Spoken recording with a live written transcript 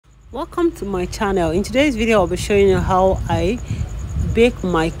Welcome to my channel. In today's video I'll be showing you how I bake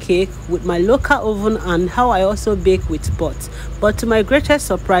my cake with my local oven and how I also bake with pot. But to my greatest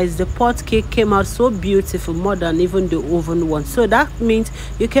surprise, the pot cake came out so beautiful, more than even the oven one. So that means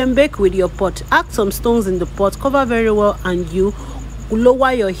you can bake with your pot. Add some stones in the pot, cover very well, and you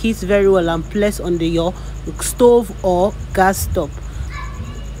lower your heat very well and place on your stove or gas stove.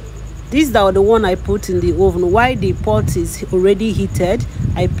 These are the one I put in the oven. While the pot is already heated,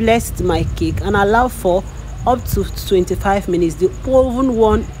 I placed my cake and allow for up to 25 minutes. The oven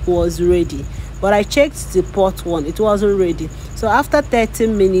one was ready, but I checked the pot one, it wasn't ready. So after 30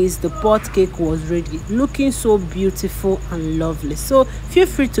 minutes, the pot cake was ready, looking so beautiful and lovely. So feel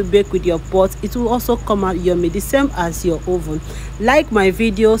free to bake with your pot. It will also come out yummy, the same as your oven. Like my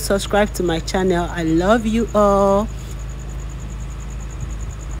video, subscribe to my channel. I love you all.